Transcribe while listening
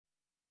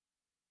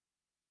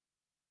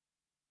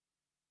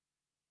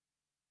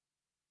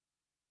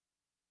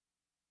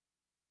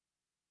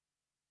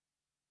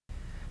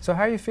So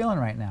how are you feeling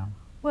right now?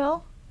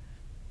 Well,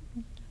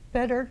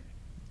 better.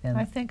 And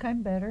I think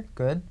I'm better.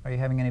 good? Are you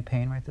having any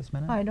pain right this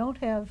minute? I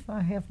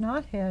have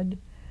not had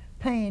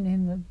pain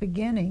in the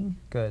beginning.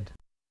 Good.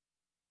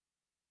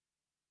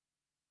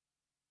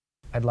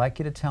 I'd like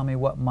you to tell me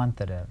what month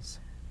it is.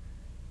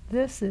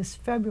 This is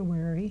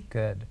February.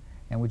 Good.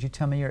 And would you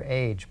tell me your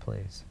age,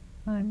 please?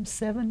 I'm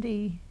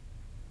 78.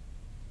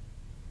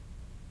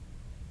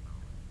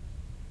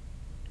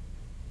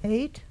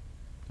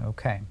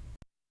 Okay.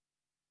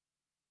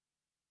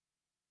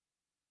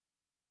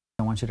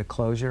 I want you to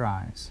close your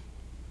eyes.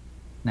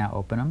 Now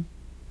open them.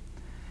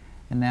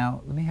 And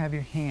now let me have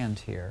your hand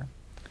here.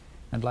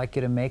 I'd like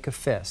you to make a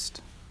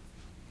fist.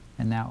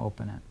 And now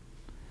open it.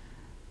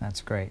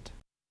 That's great.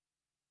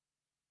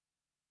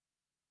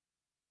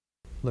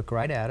 Look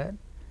right at it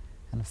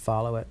and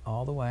follow it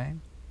all the way.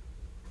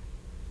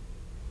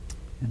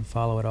 And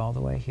follow it all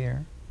the way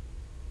here.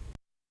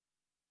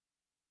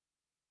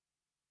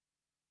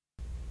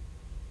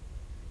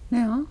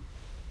 Now.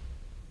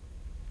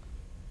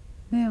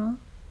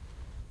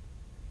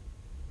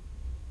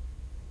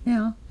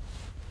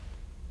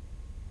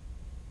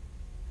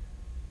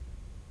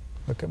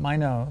 Look at my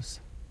nose.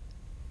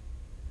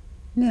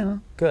 Now.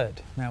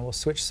 Good. Now we'll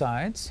switch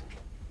sides.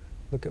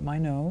 Look at my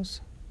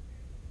nose.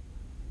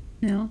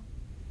 Now.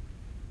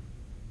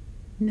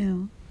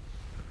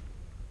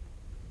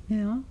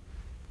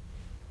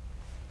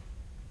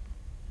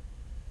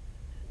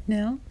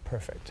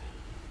 Perfect.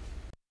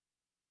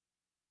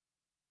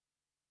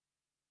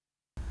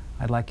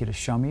 I'd like you to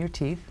show me your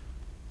teeth.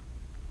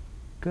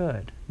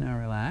 Good. Now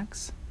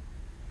relax.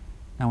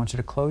 Now I want you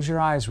to close your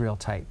eyes real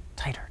tight.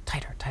 Tighter,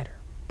 tighter, tighter.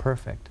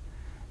 Perfect.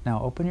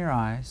 Now open your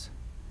eyes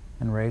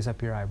and raise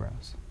up your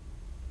eyebrows.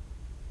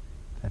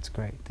 That's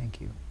great. Thank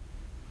you.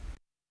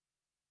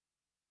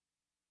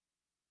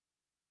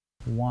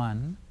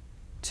 1,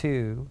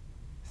 2,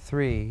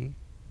 3,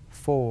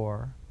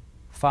 4,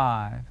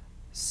 5,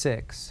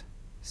 6,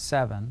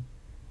 7,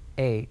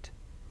 8,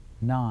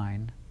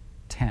 9,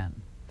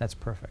 10. That's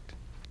perfect.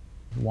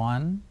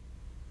 1,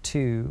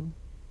 2,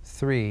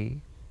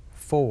 3,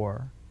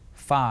 4,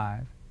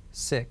 5,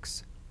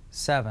 6,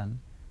 7,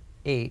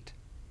 8,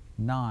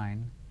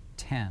 9,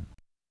 10.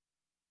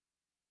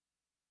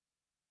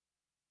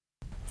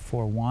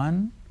 For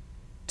 1,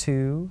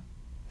 2,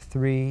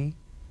 3,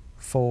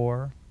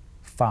 4,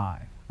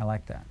 5. I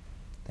like that.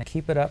 Then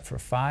keep it up for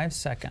 5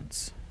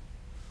 seconds.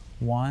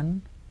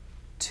 1,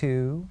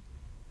 2,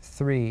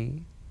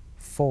 3,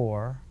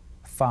 4,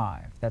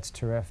 5. That's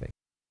terrific.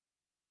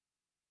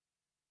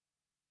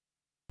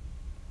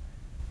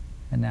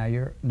 And now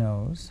your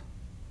nose.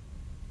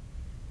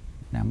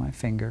 Now my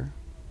finger.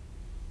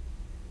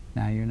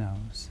 Now your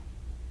nose.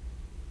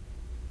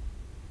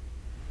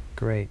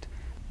 Great.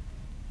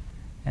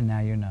 And now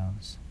your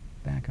nose.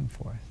 Back and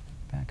forth,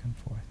 back and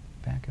forth,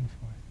 back and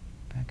forth,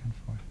 back and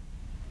forth.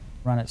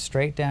 Run it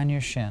straight down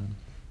your shin.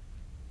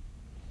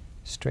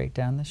 Straight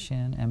down the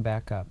shin and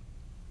back up.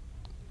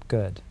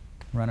 Good.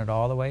 Run it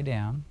all the way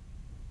down.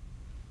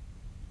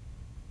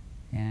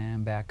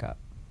 And back up.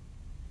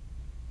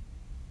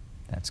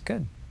 That's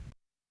good.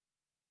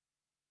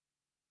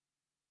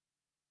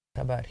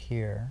 How about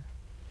here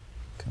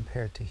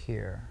compared to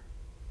here?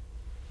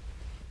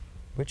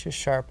 Which is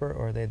sharper,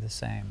 or are they the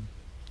same?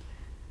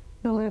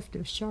 The left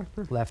is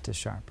sharper. Left is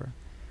sharper.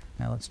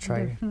 Now let's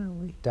try.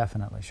 Definitely.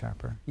 Definitely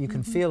sharper. You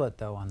can feel it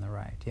though on the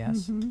right,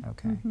 yes?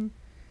 Okay.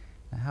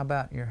 Now how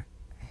about your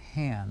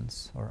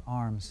hands or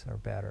arms are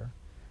better?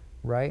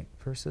 Right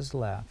versus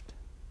left.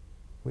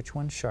 Which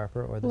one's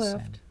sharper or the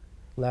Left. same?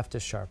 Left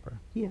is sharper.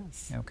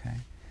 Yes. Okay.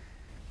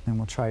 Then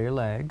we'll try your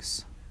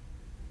legs.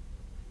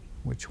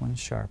 Which one's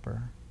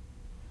sharper?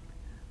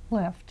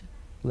 Left.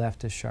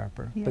 Left is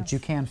sharper. But Yes. you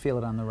can feel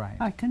it on the right.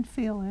 I can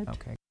feel it.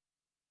 Okay.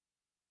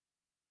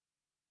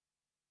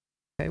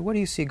 Okay, what do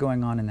you see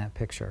going on in that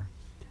picture?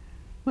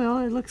 Well,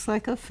 it looks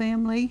like a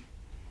family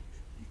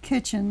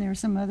kitchen.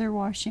 There's a mother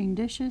washing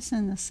dishes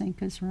and the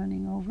sink is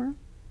running over.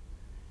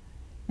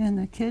 And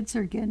the kids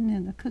are getting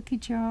in the cookie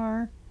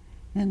jar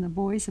and the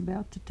boy's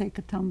about to take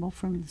a tumble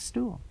from the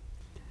stool.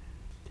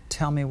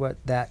 Tell me what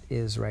that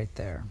is right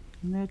there.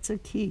 And that's a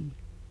key.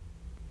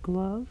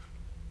 Glove,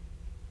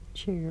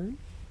 chair,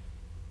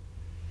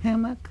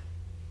 hammock,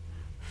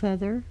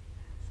 feather,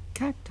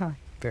 cacti.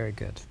 Very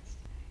good.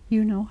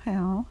 You know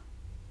how.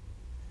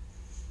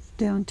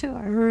 Down to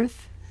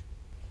earth.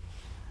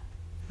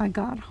 I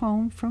got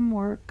home from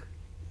work.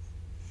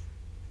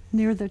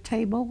 Near the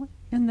table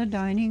in the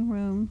dining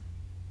room,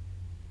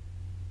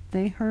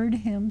 they heard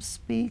him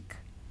speak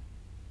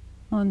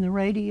on the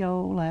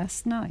radio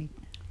last night.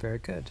 Very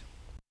good.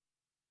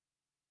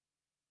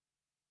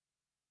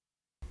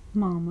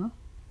 Mama,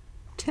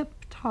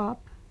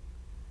 tip-top,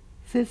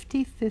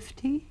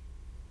 50-50.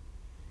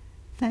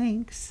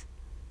 Thanks,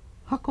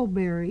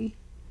 Huckleberry,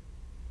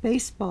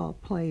 baseball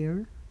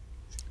player.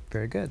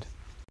 Very good.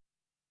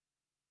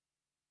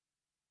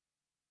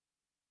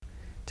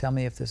 Tell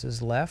me if this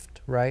is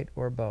left, right,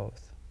 or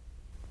both.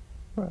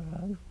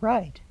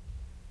 Right.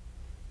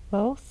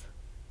 Both.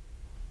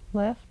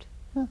 Left.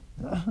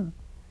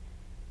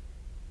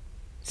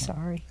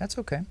 sorry. That's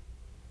okay.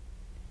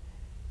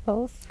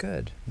 Both.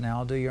 Good. Now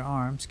I'll do your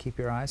arms. Keep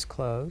your eyes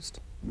closed.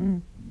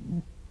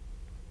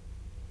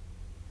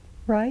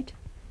 Right.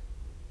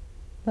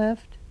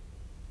 Left.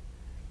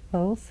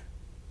 Both.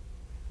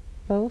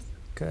 Both.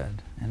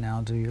 Good. And now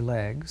I'll do your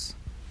legs.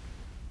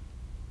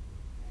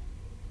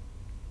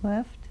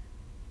 Left.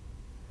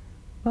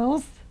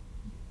 Both.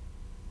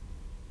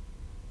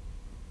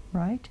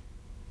 Right.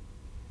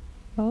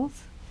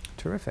 Both.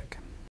 Terrific.